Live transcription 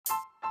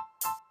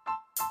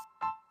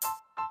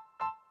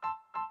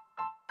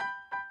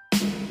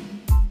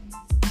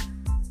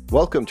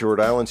Welcome to Rhode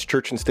Island's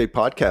Church and State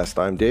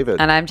Podcast. I'm David.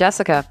 And I'm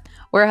Jessica.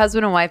 We're a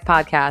husband and wife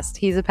podcast.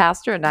 He's a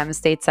pastor and I'm a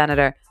state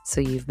senator.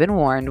 So you've been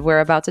warned. We're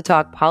about to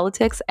talk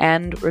politics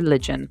and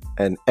religion.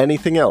 And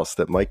anything else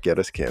that might get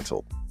us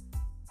canceled.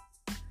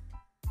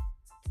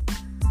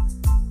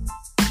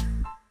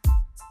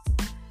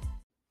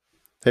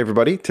 Hey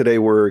everybody, today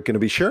we're going to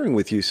be sharing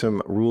with you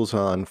some rules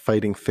on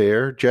fighting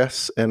fair.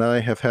 Jess and I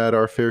have had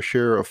our fair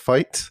share of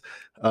fights,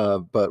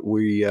 but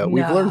we've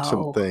learned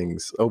some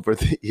things over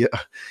the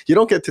you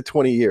don't get to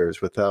 20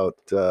 years without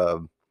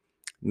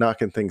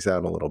knocking things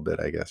out a little bit,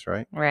 I guess,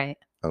 right? Right.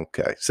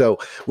 Okay, so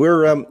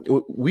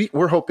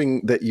we're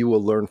hoping that you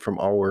will learn from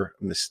our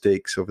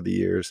mistakes over the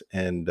years,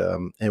 and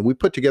we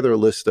put together a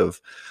list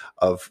of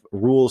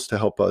rules to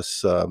help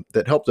us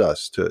that helped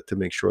us to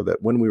make sure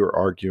that when we were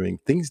arguing,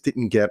 things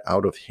didn't get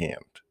out of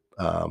hand.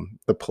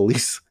 The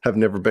police have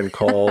never been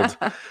called.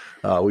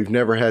 We've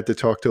never had to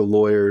talk to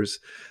lawyers,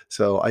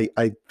 so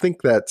I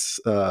think that's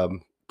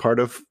part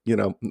of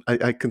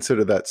I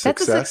consider that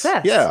success. That's a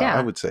success. Yeah,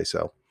 I would say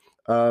so.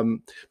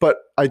 But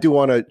I do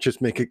want to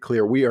just make it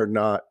clear, we are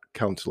not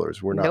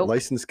counselors. We're not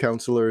licensed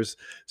counselors.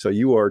 So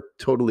you are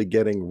totally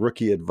getting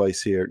rookie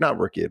advice here. Not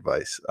rookie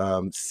advice.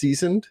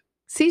 Seasoned.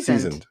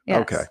 Yes.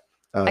 Okay.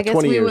 I guess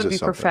 20 we years would or be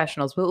something.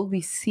 Professionals. We will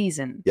be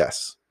seasoned.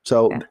 Yes.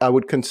 So I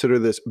would consider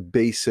this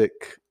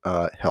basic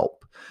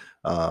help.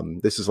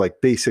 This is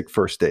like basic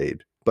first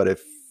aid. But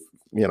if,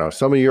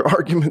 some of your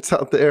arguments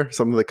out there,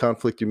 some of the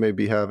conflict you may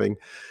be having,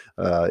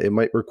 it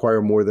might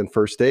require more than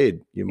first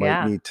aid. You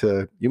might need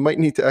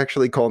to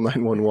actually call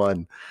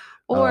 911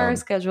 or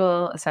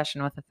schedule a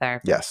session with a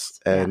therapist. Yes,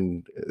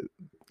 and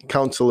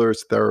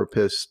counselors,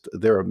 therapists,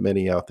 there are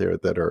many out there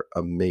that are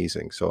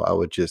amazing. So I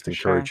would just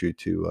encourage you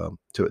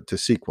to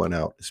seek one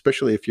out,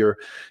 especially if your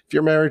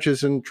marriage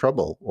is in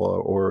trouble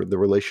or the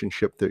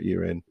relationship that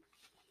you're in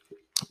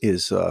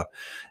is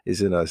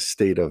in a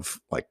state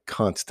of like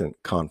constant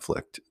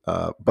conflict.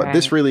 But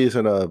this really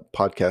isn't a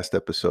podcast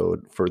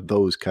episode for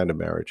those kind of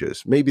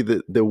marriages. Maybe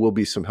there will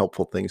be some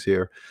helpful things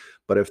here,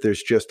 but if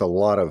there's just a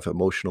lot of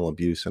emotional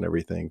abuse and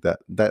everything,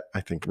 that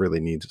I think really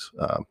needs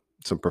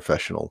some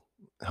professional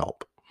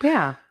help.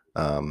 Yeah.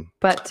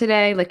 But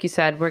today, like you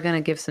said, we're going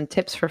to give some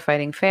tips for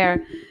fighting fair.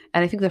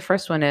 And I think the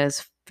first one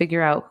is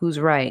figure out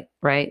who's right?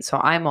 So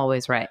I'm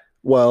always right.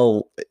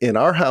 Well, in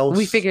our house,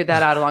 we figured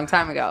that out a long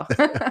time ago.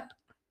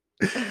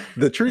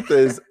 The truth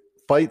is,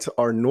 fights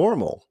are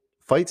normal.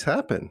 Fights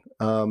happen.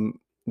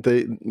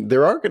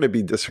 There are going to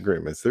be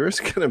disagreements. There is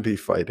going to be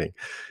fighting.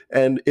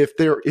 And if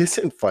there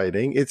isn't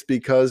fighting, it's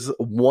because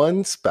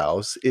one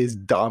spouse is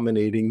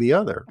dominating the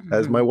other,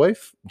 as my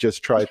wife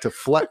just tried to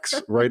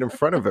flex right in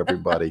front of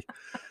everybody.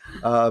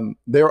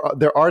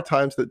 There are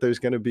times that there's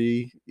going to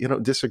be,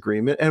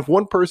 disagreement. And if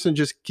one person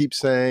just keeps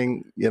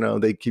saying,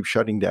 they keep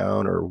shutting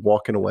down or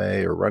walking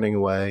away or running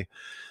away,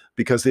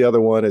 because the other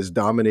one is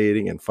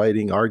dominating and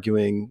fighting,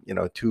 arguing,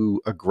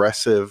 too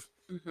aggressive,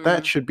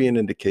 that should be an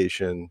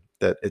indication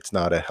that it's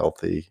not a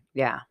healthy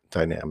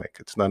dynamic.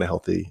 It's not a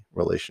healthy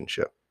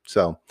relationship.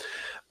 So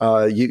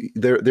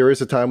there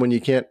is a time when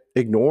you can't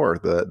ignore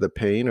the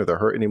pain or the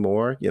hurt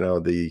anymore.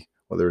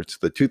 Whether it's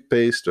the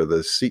toothpaste or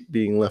the seat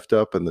being left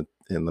up in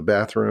the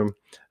bathroom,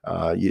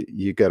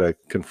 you got to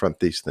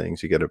confront these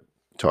things. You got to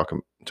talk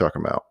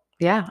them out.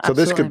 Yeah. So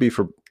absolutely. This could be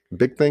for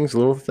big things,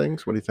 little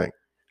things. What do you think?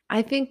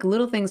 I think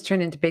little things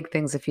turn into big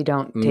things if you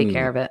don't take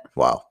care of it.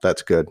 Wow,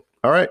 that's good.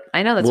 All right.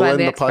 I know, that's why I'm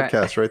the expert. We'll end the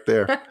podcast right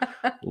there.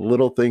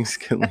 Little things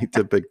can lead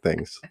to big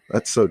things.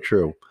 That's so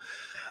true.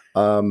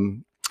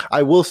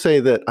 I will say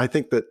that I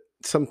think that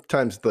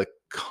sometimes the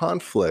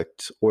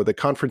conflict or the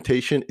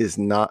confrontation is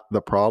not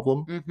the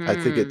problem. I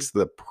think it's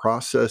the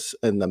process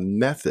and the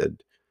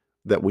method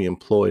that we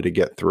employ to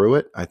get through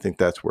it. I think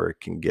that's where it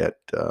can get,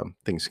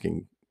 things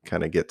can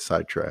kind of get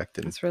sidetracked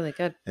that's really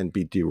good and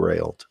be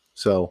derailed.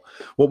 So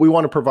what we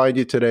want to provide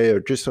you today are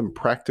just some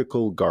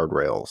practical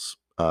guardrails,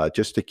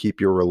 just to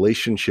keep your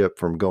relationship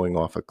from going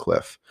off a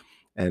cliff.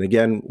 And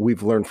again,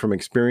 we've learned from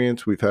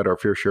experience. We've had our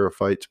fair share of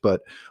fights,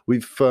 but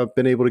we've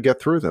been able to get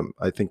through them.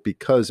 I think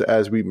because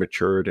as we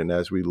matured and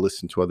as we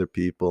listened to other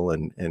people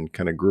and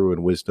kind of grew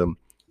in wisdom,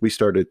 we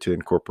started to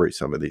incorporate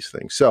some of these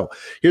things. So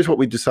here's what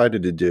we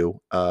decided to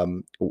do.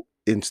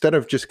 Instead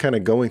of just kind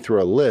of going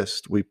through a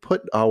list, we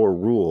put our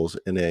rules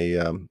in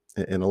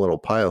a little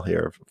pile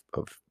here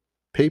of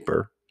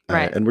paper,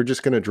 and we're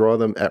just going to draw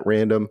them at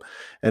random,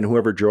 and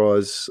whoever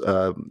draws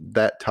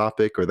that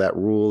topic or that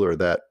rule or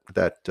that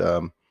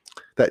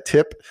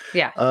tip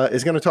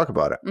is going to talk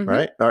about it.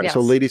 Right. All right. Yes. So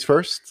ladies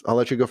first. I'll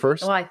let you go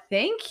first. Why,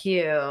 thank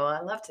you.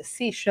 I love to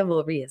see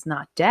chivalry is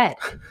not dead.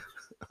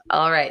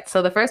 All right.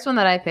 So the first one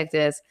that I picked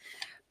is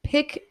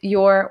pick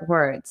your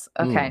words.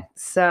 Okay.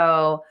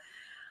 So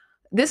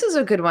this is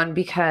a good one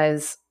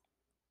because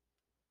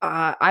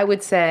I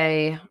would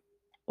say,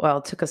 well,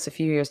 it took us a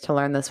few years to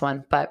learn this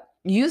one, but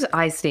use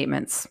I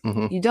statements.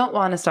 You don't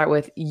want to start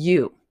with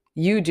you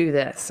do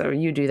this or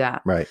you do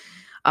that. Right.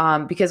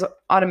 Because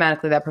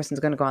automatically that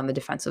person's going to go on the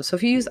defensive. So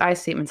if you use I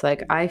statements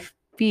like, I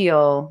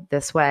feel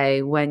this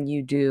way when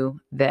you do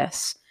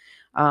this.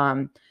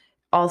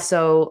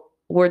 Also,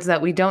 words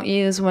that we don't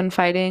use when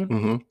fighting,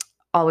 Hmm.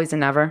 always and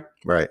never.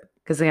 Right.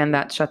 Because again,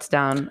 that shuts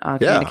down Yeah.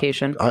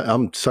 communication.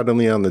 I'm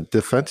suddenly on the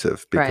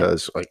defensive Right.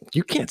 because like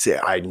you can't say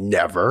I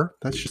never.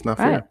 That's just not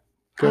Right. fair.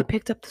 I Good.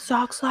 picked up the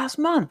socks last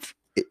month.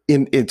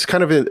 It's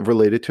kind of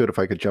related to it. If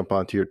I could jump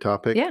onto your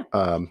topic, Yeah.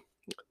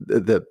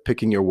 The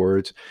picking your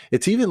words.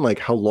 It's even like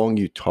how long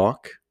you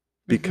talk,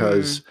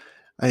 because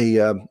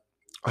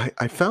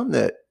I found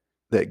that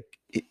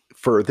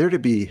for there to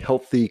be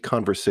healthy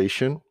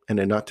conversation and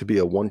then not to be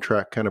a one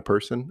track kind of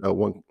person, a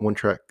one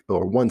track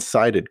or one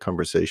sided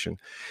conversation,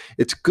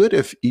 it's good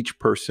if each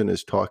person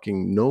is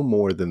talking no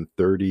more than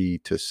 30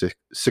 to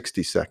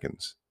 60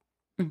 seconds.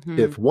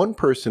 If one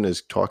person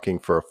is talking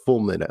for a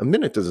full minute, a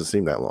minute doesn't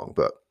seem that long,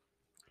 but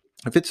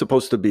if it's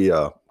supposed to be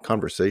a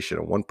conversation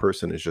and one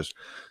person is just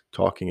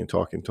talking and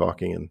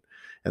talking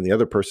and the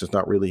other person's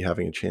not really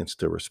having a chance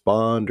to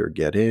respond or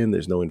get in,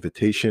 there's no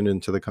invitation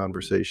into the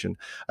conversation.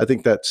 I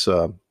think that's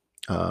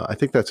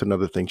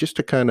another thing, just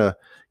to kind of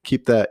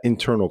keep that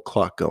internal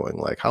clock going.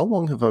 Like, how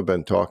long have I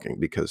been talking?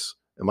 Because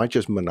am I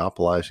just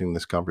monopolizing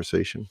this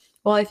conversation?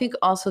 Well, I think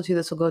also too,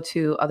 this will go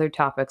to other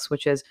topics,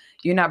 which is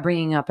you're not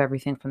bringing up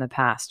everything from the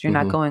past. You're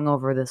not going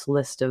over this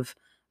list of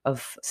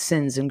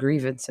sins and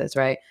grievances,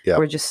 right? Yeah.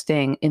 We're just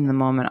staying in the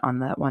moment on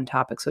that one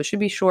topic. So it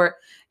should be short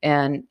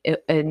and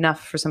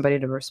enough for somebody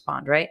to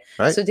respond, right?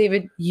 Right. So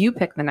David, you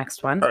pick the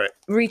next one. All right.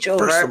 Reach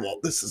over. First of all,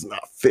 this is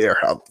not fair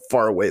how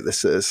far away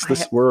this is.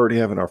 We're already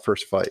having our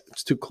first fight.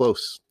 It's too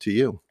close to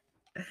you.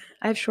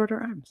 I have shorter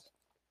arms.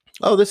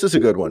 Oh, this is a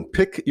good one.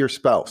 Pick your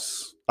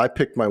spouse. I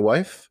picked my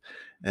wife,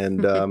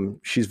 and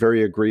she's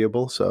very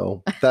agreeable.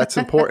 So that's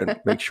important.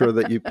 Make sure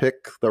that you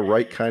pick the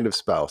right kind of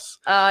spouse.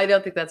 I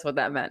don't think that's what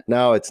that meant.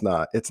 No, it's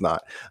not. It's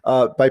not.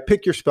 By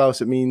pick your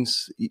spouse, it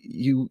means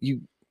you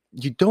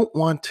don't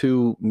want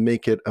to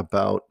make it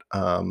about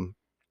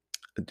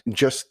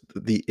just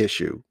the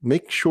issue.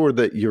 Make sure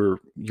that you're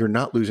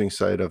not losing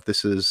sight of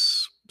this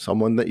is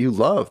someone that you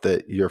love,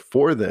 that you're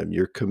for them,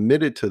 you're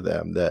committed to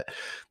them, that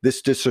this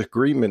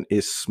disagreement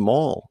is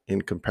small in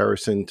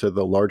comparison to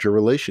the larger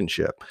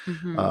relationship.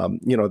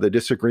 The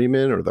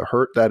disagreement or the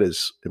hurt, that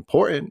is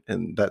important,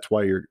 and that's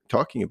why you're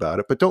talking about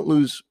it. But don't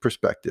lose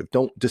perspective.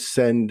 Don't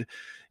descend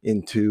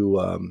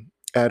into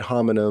ad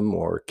hominem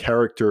or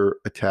character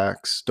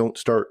attacks. Don't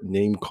start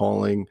name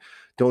calling.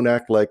 Don't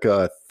act like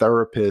a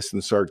therapist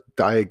and start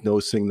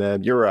diagnosing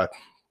them. You're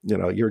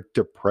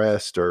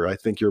depressed, or I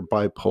think you're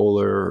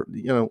bipolar,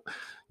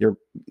 you're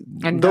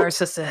a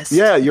narcissist.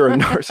 Yeah, you're a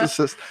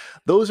narcissist.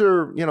 Those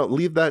are,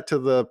 leave that to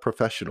the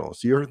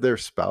professionals. You're their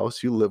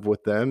spouse. You live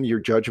with them. Your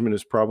judgment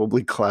is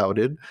probably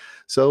clouded.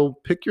 So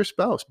pick your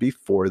spouse, be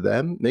for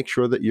them. Make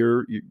sure that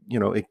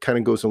it kind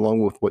of goes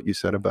along with what you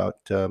said about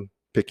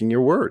picking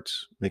your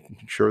words, making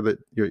sure that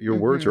your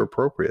words are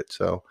appropriate.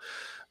 So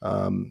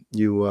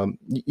you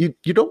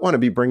don't want to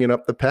be bringing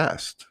up the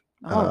past.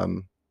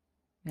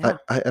 Yeah.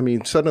 I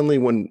mean, suddenly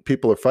when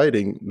people are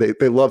fighting,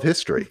 they love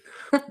history.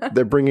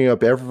 They're bringing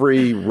up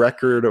every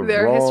record of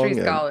They're wrong.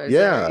 history scholars.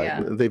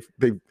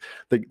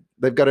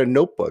 They've got a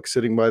notebook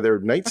sitting by their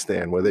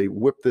nightstand where they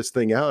whip this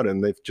thing out,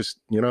 and they've just,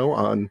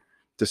 on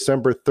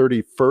December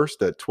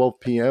 31st at 12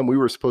 p.m., we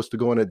were supposed to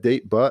go on a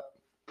date, but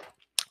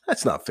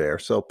that's not fair.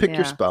 So pick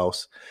your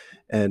spouse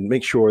and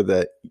make sure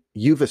that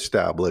you've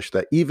established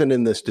that even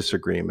in this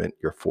disagreement,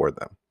 you're for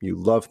them. You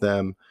love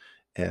them,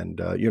 and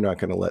you're not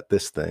going to let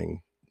this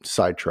thing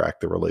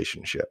sidetrack the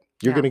relationship.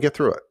 You're going to get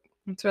through it.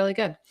 It's really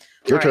good.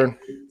 Your turn.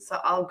 So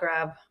I'll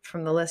grab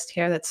from the list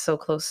here that's so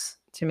close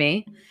to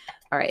me.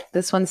 All right.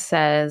 This one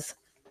says,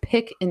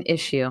 pick an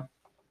issue.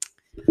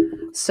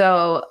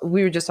 So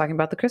we were just talking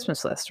about the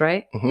Christmas list,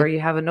 right? Where you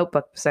have a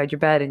notebook beside your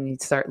bed and you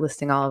start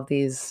listing all of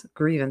these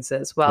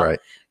grievances. Well,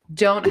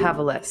 don't have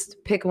a list.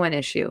 Pick one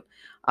issue.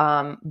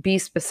 Be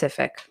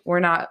specific. We're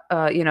not,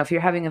 if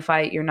you're having a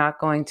fight, you're not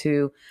going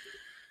to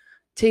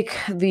take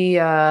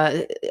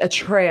a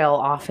trail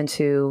off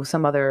into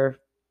some other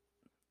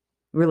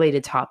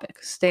related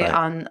topic. Stay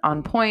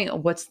on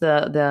point. What's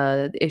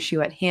the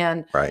issue at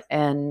hand? Right.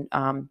 And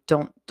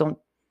don't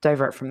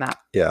divert from that.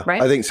 Yeah.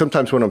 Right. I think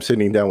sometimes when I'm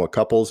sitting down with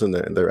couples and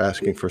they're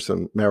asking for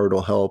some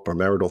marital help or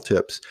marital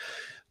tips,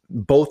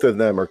 both of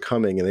them are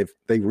coming and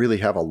they really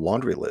have a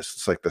laundry list.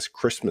 It's like this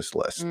Christmas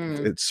list.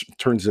 It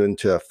turns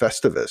into a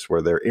Festivus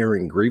where they're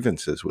airing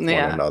grievances with one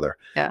another.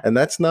 Yeah. And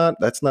that's not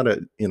going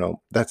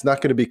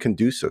to be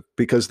conducive,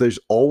 because there's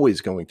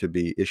always going to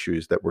be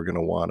issues that we're going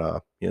to want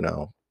to,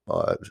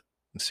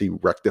 see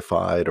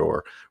rectified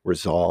or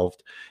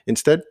resolved.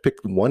 Instead, pick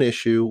one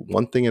issue,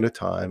 one thing at a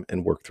time,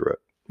 and work through it.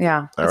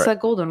 Yeah. It's that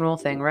golden rule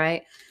thing,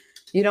 right?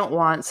 You don't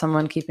want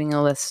someone keeping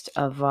a list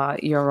of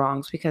your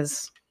wrongs,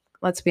 because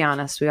let's be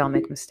honest, we all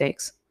make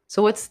mistakes.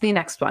 So what's the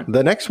next one?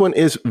 The next one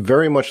is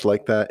very much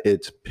like that.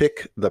 It's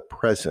pick the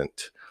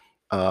present.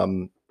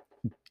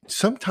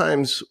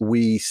 Sometimes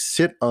we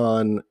sit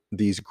on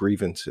these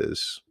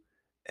grievances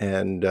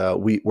and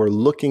we're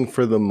looking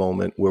for the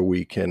moment where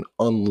we can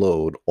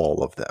unload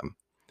all of them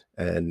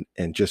and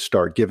just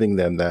start giving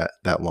them that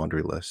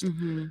laundry list.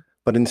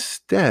 But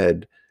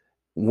instead,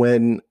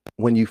 when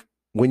you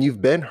when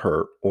you've been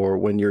hurt, or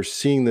when you're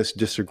seeing this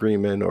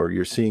disagreement, or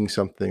you're seeing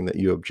something that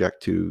you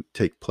object to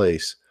take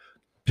place,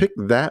 pick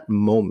that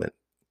moment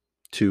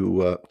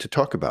to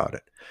talk about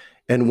it.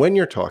 And when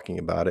you're talking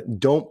about it,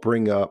 don't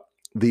bring up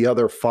the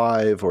other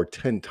 5 or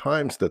 10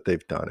 times that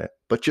they've done it,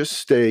 but just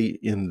stay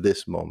in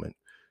this moment.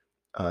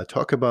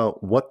 Talk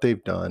about what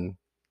they've done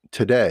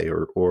today,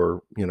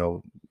 or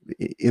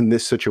in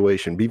this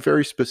situation. Be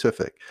very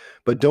specific,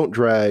 but don't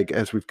drag,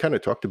 as we've kind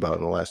of talked about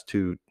in the last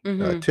 2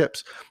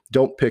 tips.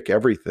 Don't pick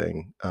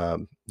everything.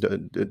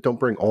 Don't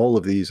bring all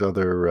of these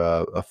other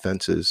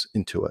offenses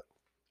into it.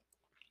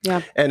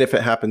 Yeah. And if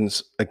it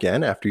happens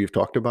again after you've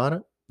talked about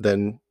it,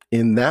 then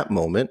in that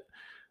moment,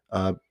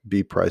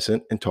 be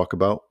present and talk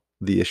about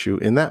the issue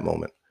in that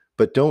moment.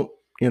 But don't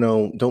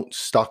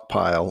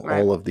stockpile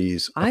all of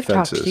these I've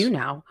offenses. talked to you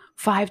now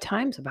 5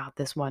 times about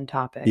this one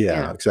topic.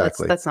 Yeah,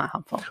 exactly. That's not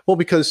helpful. Well,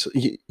 because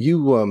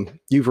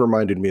you've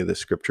reminded me of this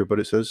scripture, but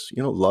it says,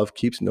 love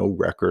keeps no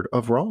record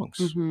of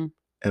wrongs.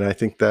 And I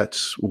think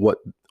that's what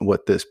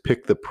this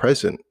pick the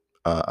present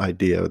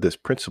idea, this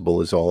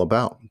principle is all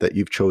about, that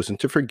you've chosen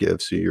to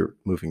forgive, so you're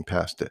moving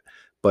past it.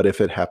 But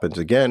if it happens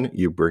again,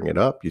 you bring it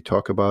up, you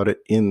talk about it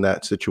in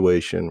that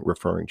situation,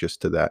 referring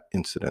just to that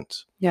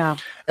incident. Yeah.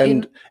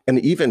 And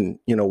even,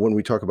 when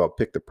we talk about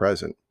pick the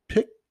present,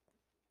 pick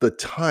the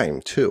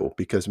time too,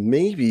 because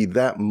maybe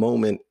that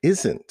moment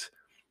isn't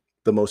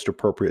the most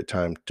appropriate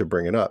time to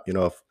bring it up.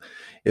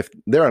 If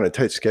they're on a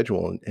tight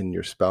schedule and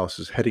your spouse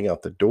is heading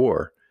out the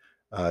door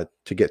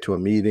to get to a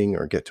meeting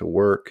or get to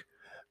work,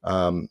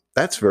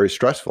 that's very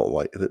stressful.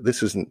 Like,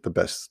 this isn't the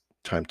best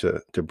time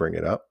to bring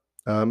it up.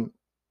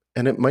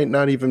 And it might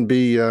not even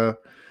be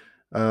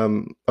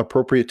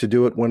appropriate to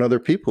do it when other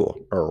people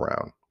are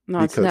around. No,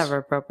 it's never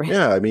appropriate.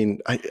 Yeah, I mean,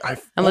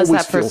 unless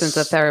that person's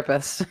a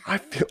therapist.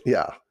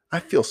 I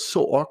feel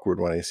so awkward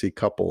when I see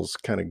couples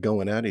kind of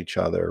going at each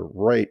other.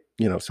 Right,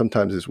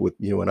 sometimes it's with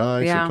you and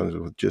I, sometimes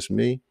it's with just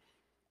me,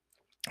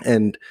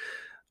 and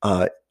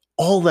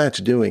all that's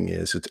doing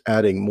is it's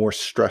adding more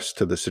stress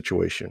to the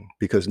situation,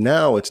 because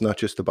now it's not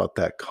just about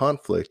that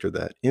conflict or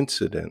that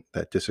incident,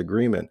 that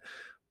disagreement,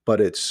 but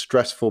it's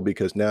stressful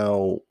because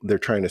now they're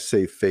trying to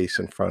save face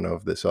in front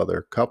of this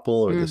other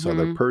couple or this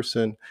other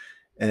person.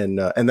 And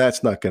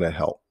that's not going to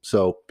help.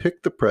 So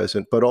pick the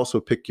present, but also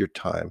pick your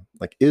time.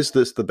 Like, is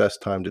this the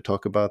best time to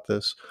talk about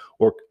this,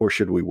 or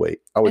should we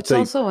wait? I would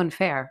say it's also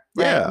unfair,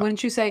 right? Yeah.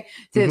 Wouldn't you say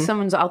that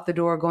someone's out the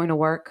door going to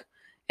work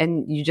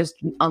and you just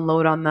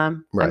unload on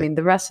them? Right. I mean,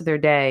 the rest of their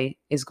day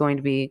is going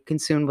to be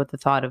consumed with the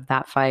thought of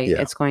that fight.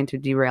 Yeah. It's going to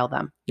derail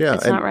them. Yeah,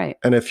 it's not right.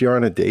 And if you're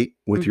on a date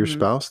with your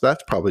spouse,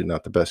 that's probably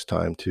not the best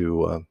time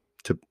to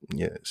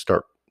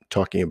start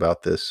talking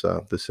about this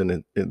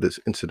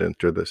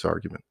incident or this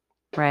argument.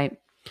 Right.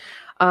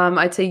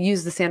 I'd say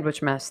use the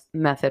sandwich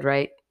method,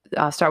 right?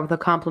 Start with a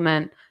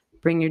compliment,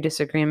 bring your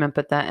disagreement,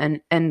 but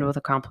then end with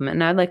a compliment.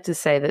 And I'd like to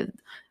say that,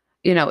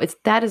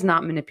 that is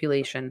not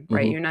manipulation,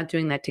 right? You're not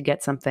doing that to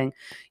get something.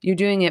 You're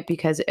doing it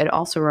because it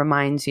also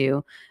reminds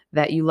you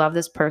that you love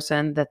this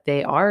person, that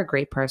they are a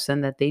great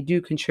person, that they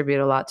do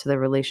contribute a lot to the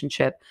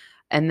relationship.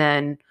 And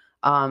then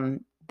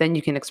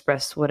you can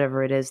express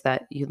whatever it is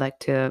that you'd like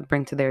to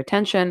bring to their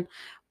attention.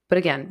 But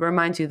again,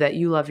 reminds you that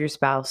you love your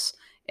spouse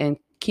and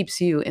keeps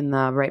you in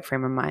the right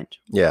frame of mind.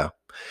 Yeah.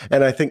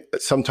 And I think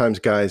sometimes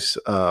guys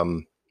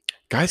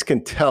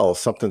can tell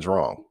something's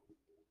wrong.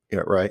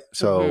 Yeah. Right.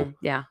 So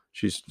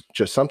she's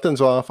just,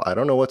 something's off. I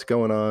don't know what's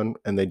going on.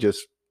 And they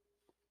just,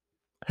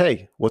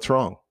 hey, what's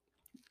wrong?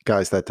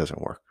 Guys, that doesn't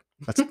work.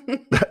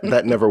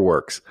 That never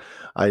works.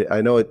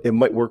 I know it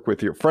might work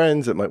with your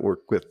friends. It might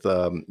work with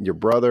your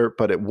brother,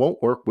 but it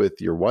won't work with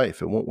your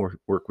wife. It won't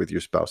work with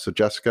your spouse. So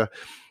Jessica,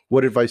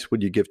 what advice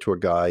would you give to a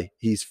guy?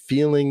 He's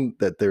feeling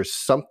that there's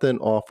something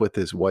off with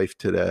his wife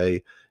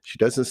today. She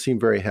doesn't seem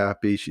very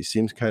happy. She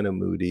seems kind of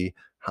moody.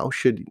 How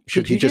should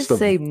he just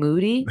say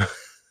moody?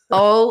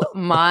 Oh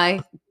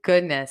my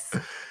goodness.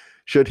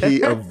 Should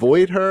he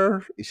avoid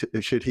her?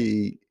 Should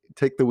he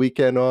take the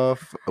weekend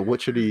off?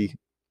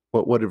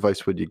 What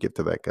advice would you give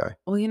to that guy?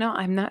 Well,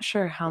 I'm not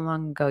sure how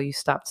long ago you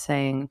stopped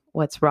saying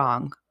what's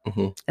wrong.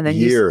 And then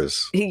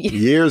years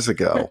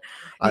ago,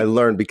 I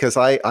learned, because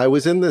I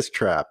was in this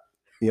trap.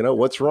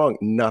 What's wrong?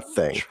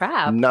 Nothing.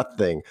 Trap.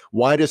 Nothing.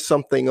 Why does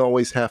something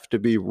always have to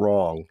be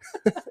wrong?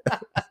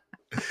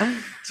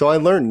 So I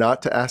learned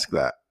not to ask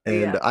that.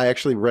 And I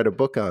actually read a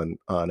book on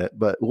it,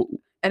 but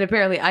and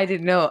apparently I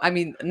didn't know. I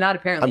mean, not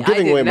apparently. I'm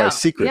giving away my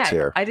secrets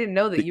here. I didn't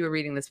know that you were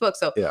reading this book.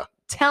 So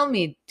tell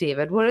me,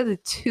 David, what are the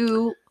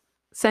 2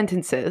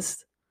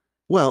 sentences,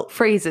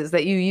 phrases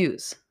that you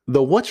use?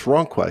 The what's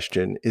wrong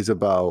question is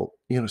about,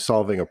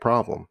 solving a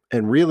problem.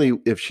 And really,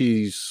 if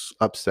she's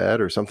upset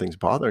or something's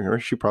bothering her,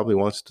 she probably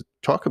wants to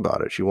talk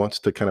about it. She wants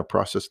to kind of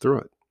process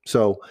through it.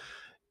 So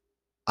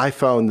I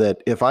found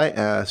that if I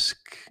ask,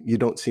 you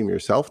don't seem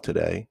yourself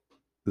today,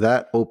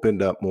 that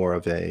opened up more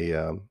of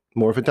a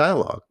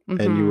dialogue.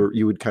 And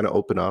you would kind of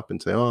open up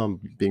and say, oh, I'm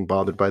being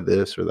bothered by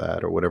this or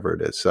that or whatever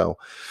it is. So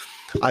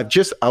I've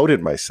just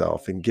outed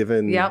myself and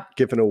given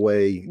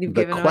away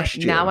the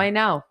question. Now I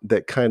know.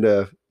 That kind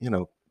of,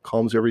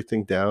 calms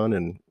everything down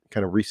and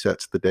kind of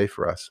resets the day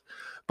for us.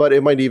 But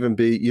it might even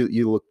be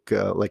you look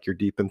like you're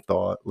deep in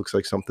thought. Looks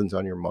like something's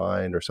on your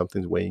mind or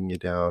something's weighing you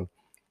down.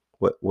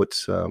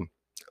 What's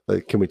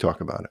like, can we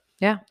talk about it?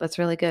 Yeah, that's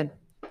really good.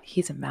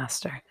 He's a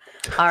master.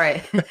 All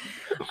right.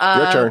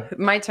 Your turn.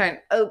 My turn.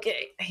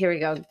 Okay, here we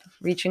go.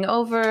 Reaching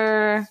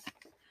over.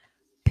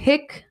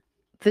 Pick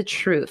the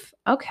truth.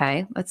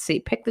 Okay, let's see.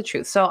 Pick the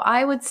truth. So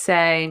I would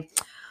say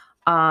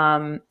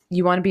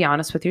you want to be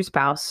honest with your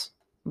spouse,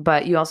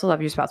 but you also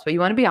love your spouse, but you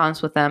want to be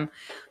honest with them.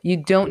 You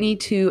don't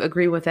need to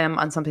agree with them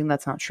on something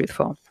that's not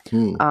truthful.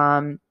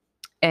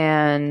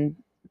 And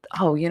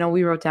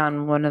we wrote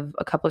down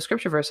a couple of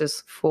scripture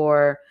verses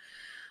for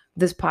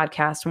this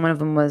podcast, and one of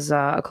them was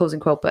a closing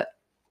quote, but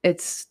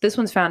this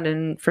one's found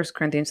in 1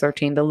 Corinthians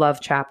 13, the love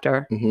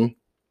chapter. Mm-hmm.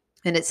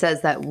 And it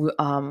says that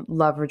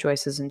love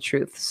rejoices in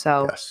truth.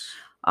 So Yes.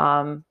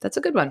 That's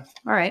a good one.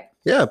 All right.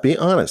 Yeah, be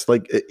honest.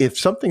 Like if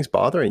something's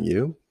bothering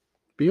you,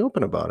 be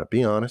open about it.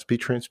 Be honest, be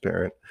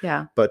transparent.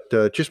 Yeah.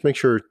 But just make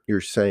sure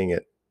you're saying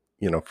it,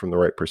 from the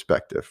right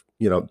perspective.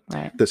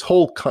 Right. This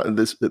whole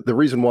the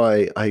reason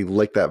why I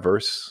like that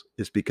verse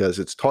is because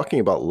it's talking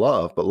about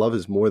love, but love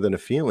is more than a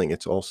feeling.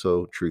 It's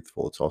also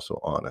truthful. It's also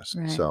honest.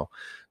 Right. So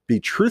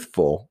be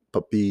truthful,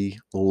 but be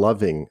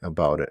loving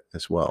about it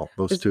as well.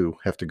 Those two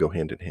have to go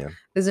hand in hand.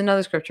 There's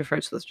another scripture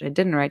verse which I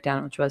didn't write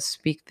down, which was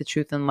speak the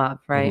truth in love,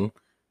 right? Mm-hmm.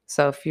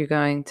 So if you're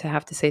going to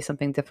have to say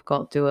something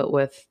difficult, do it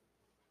with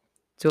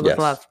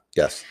love.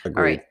 Yes, agreed.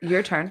 All right,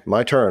 your turn.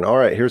 My turn. All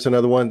right, here's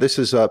another one. This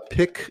is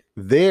pick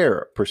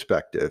their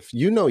perspective.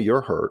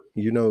 You're hurt.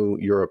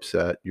 You're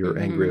upset. You're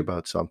angry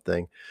about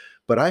something.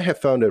 But I have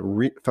found it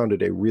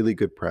a really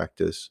good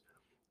practice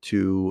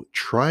to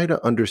try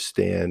to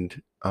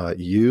understand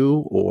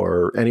you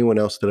or anyone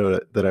else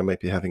that I might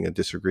be having a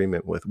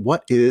disagreement with.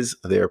 What is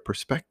their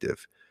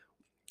perspective?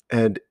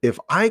 And if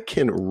I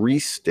can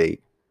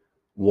restate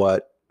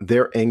what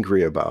they're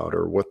angry about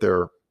or what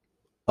they're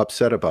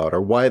upset about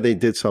or why they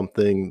did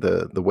something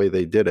the way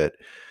they did it,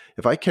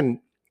 if I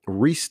can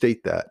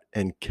restate that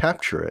and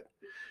capture it,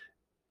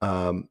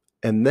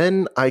 and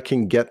then I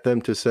can get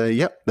them to say,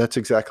 yep, that's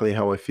exactly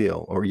how I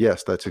feel, or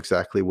yes, that's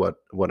exactly what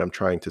I'm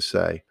trying to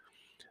say,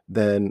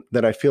 then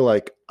I feel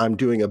like I'm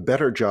doing a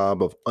better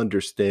job of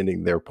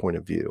understanding their point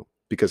of view.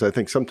 Because I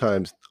think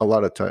sometimes,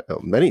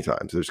 many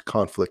times, there's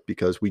conflict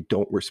because we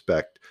don't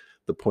respect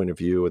the point of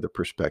view or the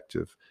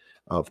perspective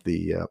of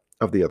the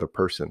other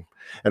person.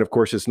 And of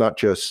course, it's not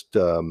just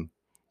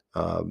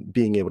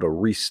being able to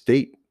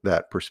restate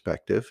that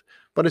perspective,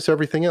 but it's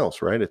everything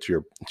else, right? It's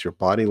your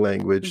body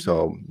language. Mm-hmm.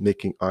 So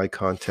making eye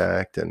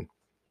contact and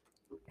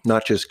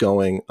not just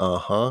going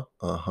or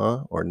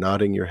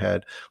nodding your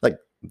head. Like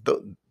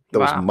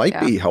those might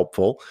be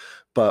helpful,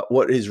 but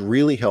what is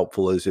really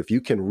helpful is if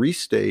you can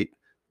restate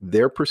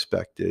their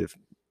perspective,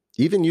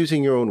 even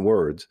using your own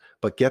words,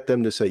 but get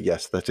them to say,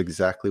 yes, that's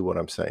exactly what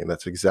I'm saying.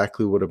 That's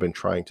exactly what I've been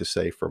trying to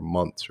say for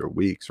months or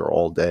weeks or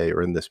all day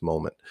or in this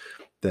moment.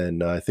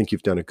 Then I think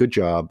you've done a good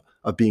job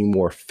of being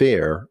more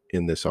fair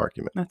in this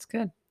argument. That's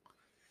good.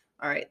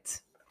 All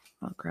right.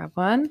 I'll grab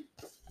one.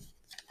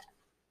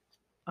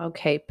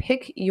 Okay.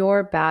 Pick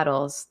your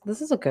battles.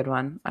 This is a good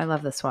one. I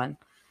love this one.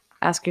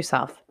 Ask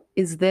yourself,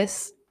 is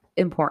this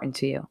important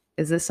to you?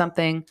 Is this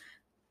something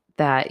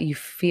that you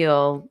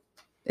feel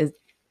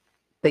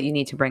that you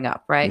need to bring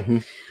up, right?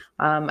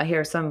 Mm-hmm. I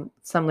hear some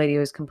lady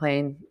who's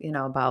complained,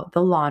 about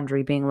the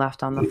laundry being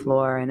left on the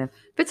floor. And if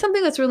it's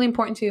something that's really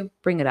important to you,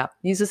 bring it up.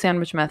 Use the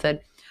sandwich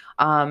method.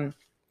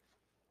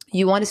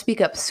 You want to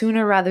speak up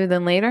sooner rather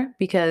than later,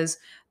 because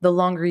the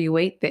longer you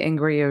wait, the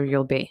angrier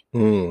you'll be.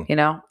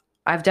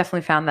 I've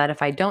definitely found that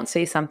if I don't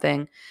say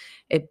something,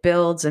 it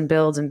builds and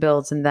builds and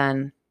builds. And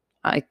then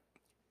I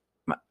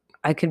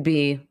could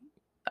be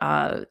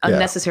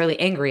unnecessarily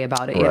angry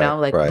about it,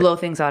 blow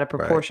things out of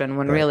proportion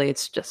when really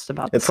it's just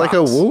about it's socks. Like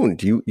a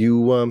wound. You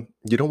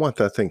don't want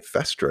that thing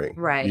festering.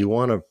 Right. You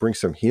want to bring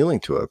some healing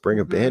to it, bring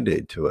a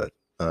Band-Aid to it.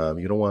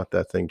 You don't want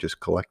that thing just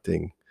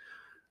collecting.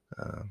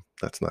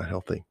 That's not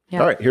healthy.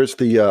 Yeah. All right, here's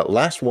the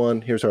last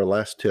one. Here's our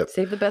last tip.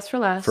 Save the best for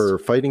last. For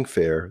fighting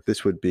fair,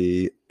 this would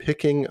be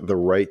picking the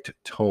right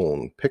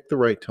tone. Pick the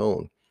right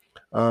tone.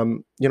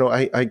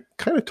 I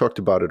kind of talked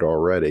about it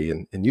already,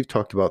 and you've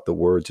talked about the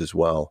words as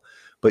well.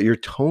 But your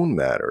tone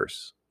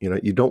matters.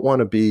 You don't want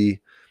to be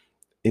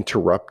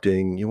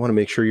interrupting. You want to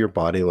make sure your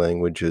body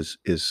language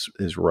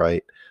is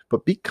right.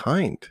 But be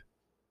kind.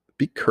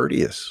 Be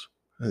courteous.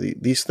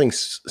 These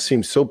things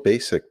seem so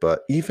basic,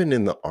 but even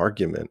in the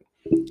argument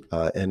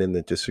and in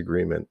the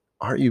disagreement,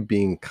 are you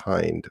being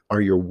kind?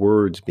 Are your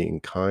words being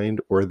kind,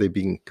 or are they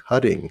being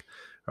cutting?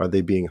 Are they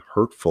being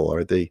hurtful?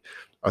 Are they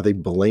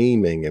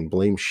blaming and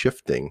blame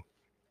shifting?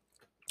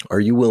 Are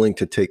you willing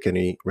to take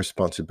any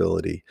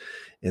responsibility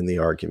in the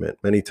argument?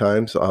 Many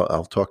times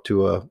I'll talk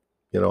to a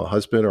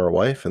husband or a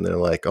wife, and they're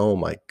like, "Oh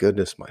my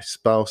goodness, my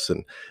spouse,"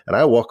 and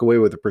I walk away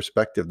with the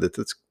perspective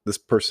that this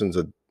person's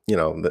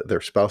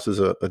their spouse is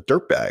a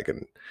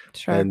dirtbag,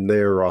 and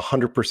they're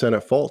 100%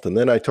 at fault. And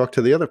then I talk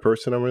to the other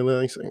person, I'm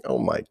really saying, "Oh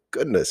my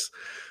goodness,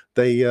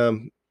 they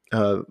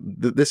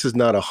this is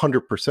not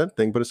 100%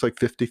 thing, but it's like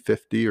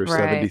 50-50 or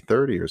Right.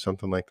 70-30 or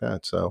something like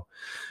that. So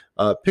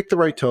pick the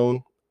right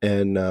tone.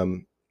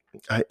 And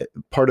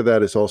part of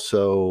that is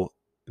also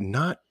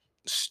not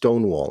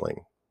stonewalling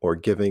or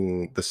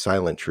giving the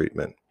silent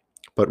treatment,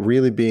 but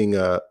really being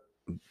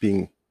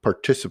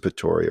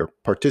participatory or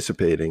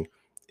participating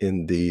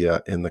in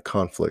the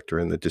conflict or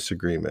in the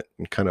disagreement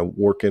and kind of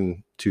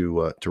working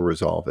to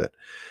resolve it.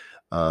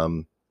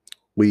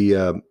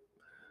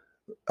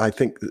 I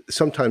think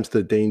sometimes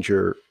the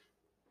danger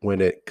when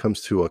it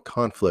comes to a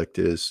conflict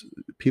is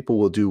people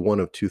will do one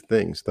of two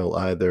things. They'll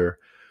either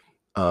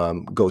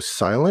go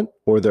silent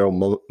or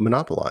they'll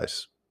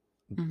monopolize,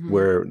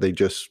 where they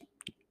just,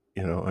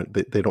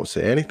 they don't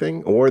say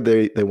anything, or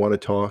they want to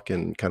talk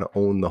and kind of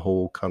own the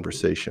whole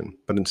conversation.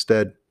 But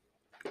instead,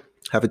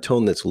 have a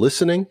tone that's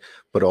listening,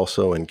 but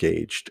also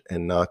engaged,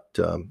 and not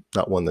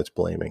one that's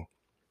blaming.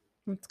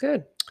 That's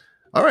good.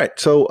 All right.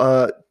 So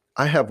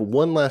I have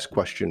one last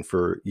question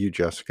for you,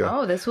 Jessica.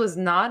 Oh, this was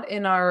not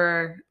in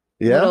our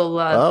Yeah.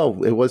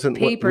 little it wasn't.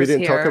 We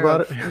didn't talk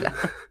about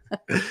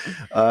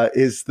it.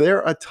 Is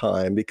there a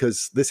time,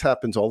 because this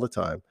happens all the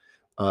time,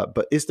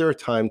 but is there a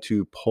time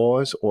to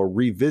pause or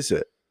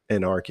revisit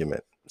an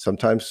argument?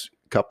 Sometimes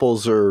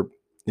couples are,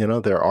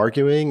 they're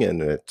arguing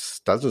and it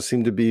doesn't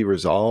seem to be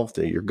resolved.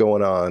 You're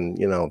going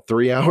on,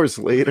 3 hours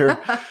later.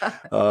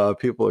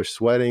 People are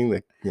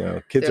sweating.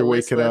 Kids They're are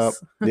waking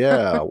listless. up.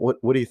 Yeah.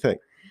 What do you think?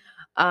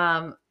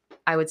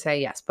 I would say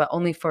yes, but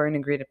only for an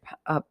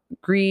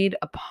agreed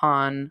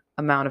upon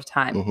amount of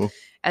time. Mm-hmm.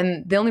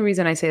 And the only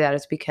reason I say that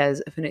is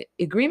because if an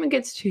agreement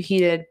gets too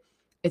heated,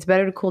 it's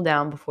better to cool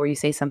down before you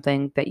say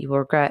something that you will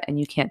regret and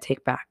you can't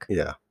take back.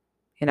 Yeah.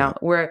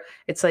 Where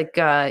it's like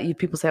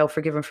people say, oh,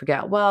 forgive and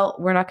forget. Well,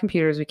 we're not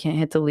computers. We can't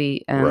hit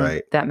delete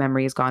and that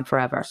memory is gone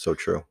forever. So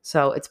true.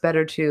 So it's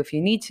better to, if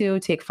you need to,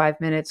 take 5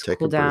 minutes,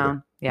 cool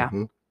down. Yeah.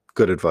 Mm-hmm.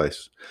 Good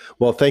advice.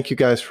 Well, thank you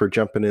guys for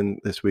jumping in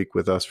this week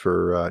with us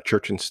for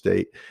Church and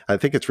State. I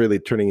think it's really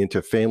turning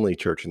into family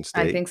church and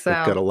state. I think so.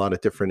 We've got a lot of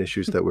different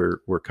issues that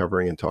we're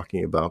covering and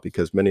talking about,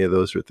 because many of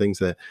those are things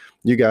that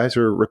you guys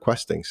are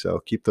requesting. So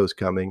keep those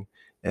coming.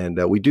 And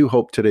we do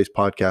hope today's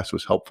podcast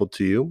was helpful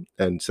to you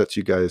and sets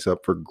you guys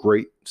up for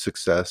great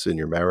success in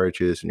your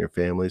marriages and your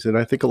families. And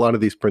I think a lot of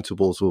these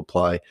principles will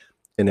apply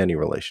in any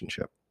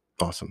relationship.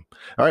 Awesome.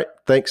 All right.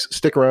 Thanks.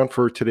 Stick around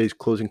for today's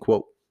closing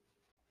quote.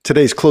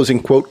 Today's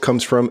closing quote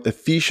comes from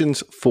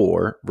Ephesians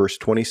 4, verse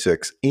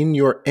 26. In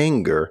your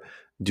anger,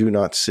 do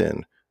not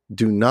sin.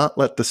 Do not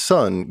let the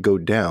sun go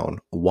down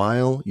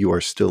while you are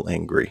still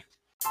angry.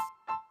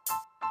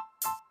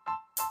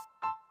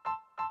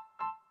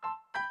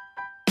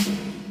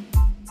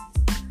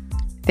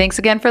 Thanks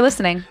again for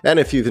listening. And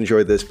if you've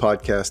enjoyed this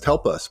podcast,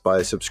 help us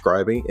by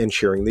subscribing and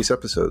sharing these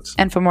episodes.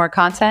 And for more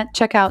content,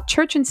 check out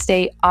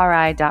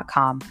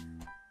churchandstateri.com.